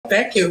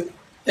Thank you.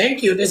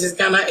 Thank you. This is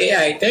Ghana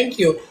AI. Thank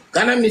you.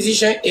 Ghana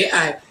Musician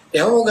AI. The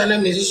whole Ghana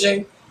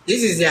Musician,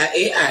 this is their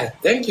AI.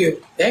 Thank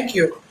you. Thank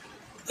you.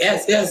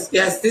 Yes, yes,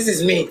 yes. This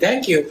is me.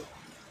 Thank you.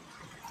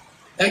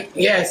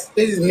 Yes,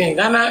 this is me.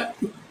 Ghana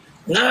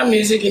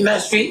Music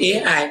Industry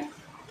AI.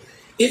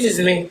 This is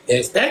me.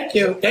 Yes, thank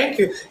you. Thank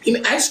you. Give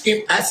me ice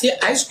cream. I see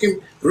ice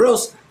cream.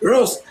 Rose.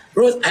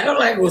 I don't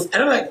like rose. I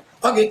don't like.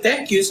 Okay,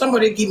 thank you.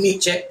 Somebody give me a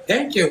check.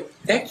 Thank you.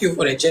 Thank you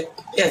for the check.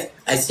 Yes,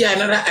 I see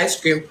another ice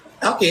cream.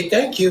 Okay,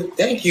 thank you.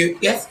 Thank you.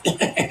 Yes.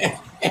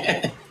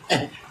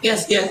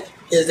 Yes.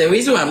 The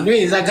reason why I'm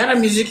doing is that Ghana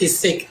music is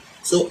sick.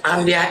 So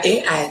I'm their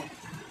AI.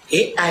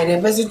 AI,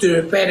 the person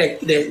to repair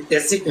the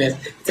sickness.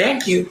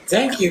 Thank you.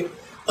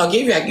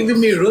 Okay, if you are giving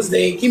me rose,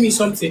 then give me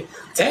something.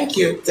 Thank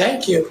you.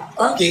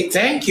 Okay,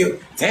 thank you.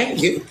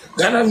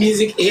 Ghana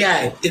Music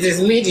AI. It is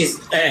me, this.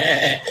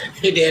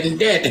 They're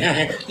dead.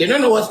 They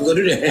don't know what to go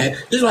do.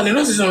 This one, they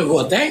don't see something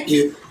before. Thank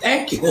you.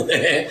 They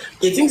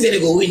think that they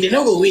go win. They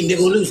don't go win, they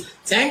go lose.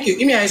 Thank you.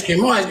 Give me ice cream,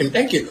 more ice cream.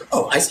 Thank you.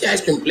 Oh, I see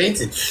ice cream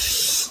plenty.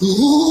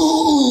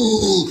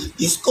 Ooh,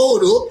 it's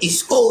cold,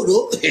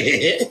 oh.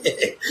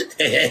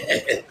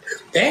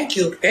 Thank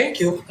you.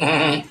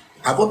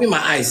 I've opened my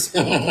eyes.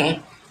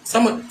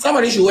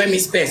 Somebody should wear me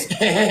space.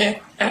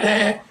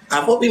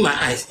 I've opened my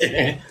eyes.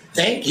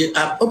 Thank you.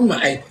 I've opened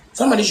my eyes.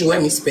 Somebody should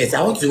wear me space.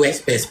 I want to wear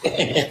space.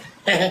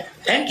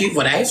 Thank you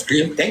for the ice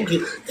cream. Thank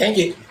you.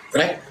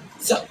 Right?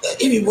 So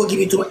if you will give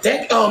me to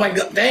oh my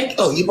God,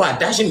 you people are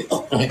dashing me.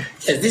 Oh,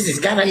 yes, this is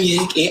Ghana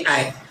Music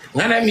AI.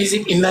 Ghana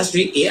Music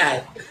Industry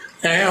AI.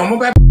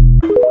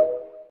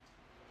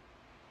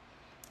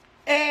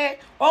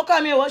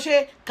 ọkọ mi ò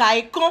ṣe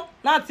kàìkán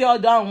láti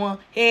ọ̀dọ̀ àwọn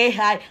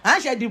AI à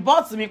ń ṣe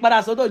dìbọ́ọ̀tì mi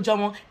padà sódò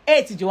jọmọ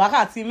 8 ju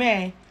wákàtí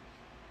mẹ́rin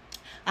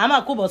a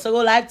máa kú bọ̀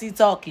sọ́rọ́ live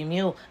TikTok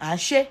mi o à ń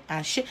ṣe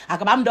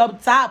àkàbàm double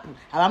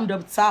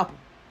tap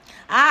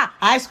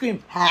ice cream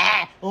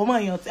ó mọ̀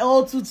èèyàn tẹ́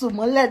ó tútù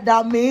mọ́lẹ̀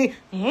dá mi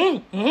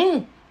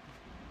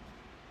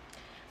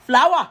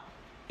flower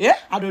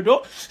àdòdó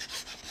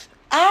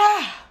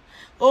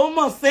ó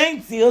mọ̀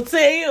sẹ́ǹtì ó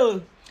tẹ́ yìí o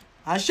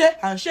à ń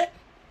ṣe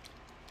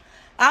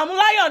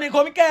àmúláyọ̀ ní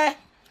kòmíkẹ́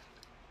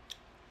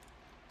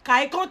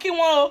kàìkán kí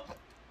wọ́n o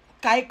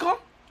kàìkán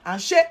à ń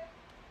ṣe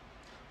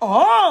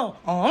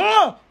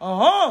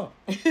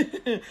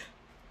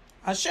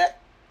à ń ṣe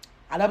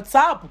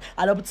àdàbùtàbù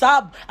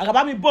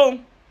àkàbá mi bóun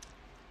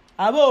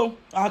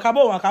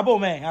àkàbò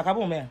mẹ́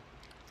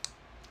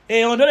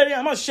èèyàn ló lè ní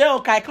àmọ́ ṣe o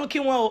kàìkán kí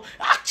wọ́n o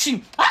achim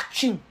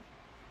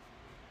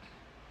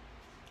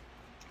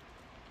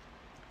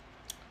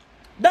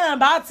bẹ́ẹ̀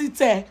bá ti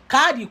tẹ̀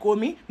káàdì kò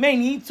mí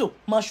mẹ́yìn ìtò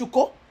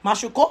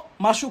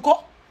màṣúkó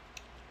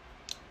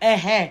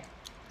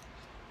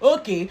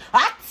ok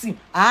acting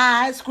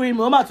ice cream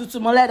ó mà tútù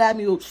mọ́ lẹ́dàá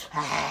mi o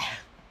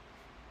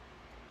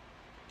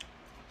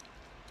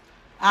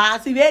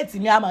activate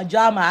mi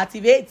àmàjọ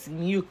activate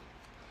mi o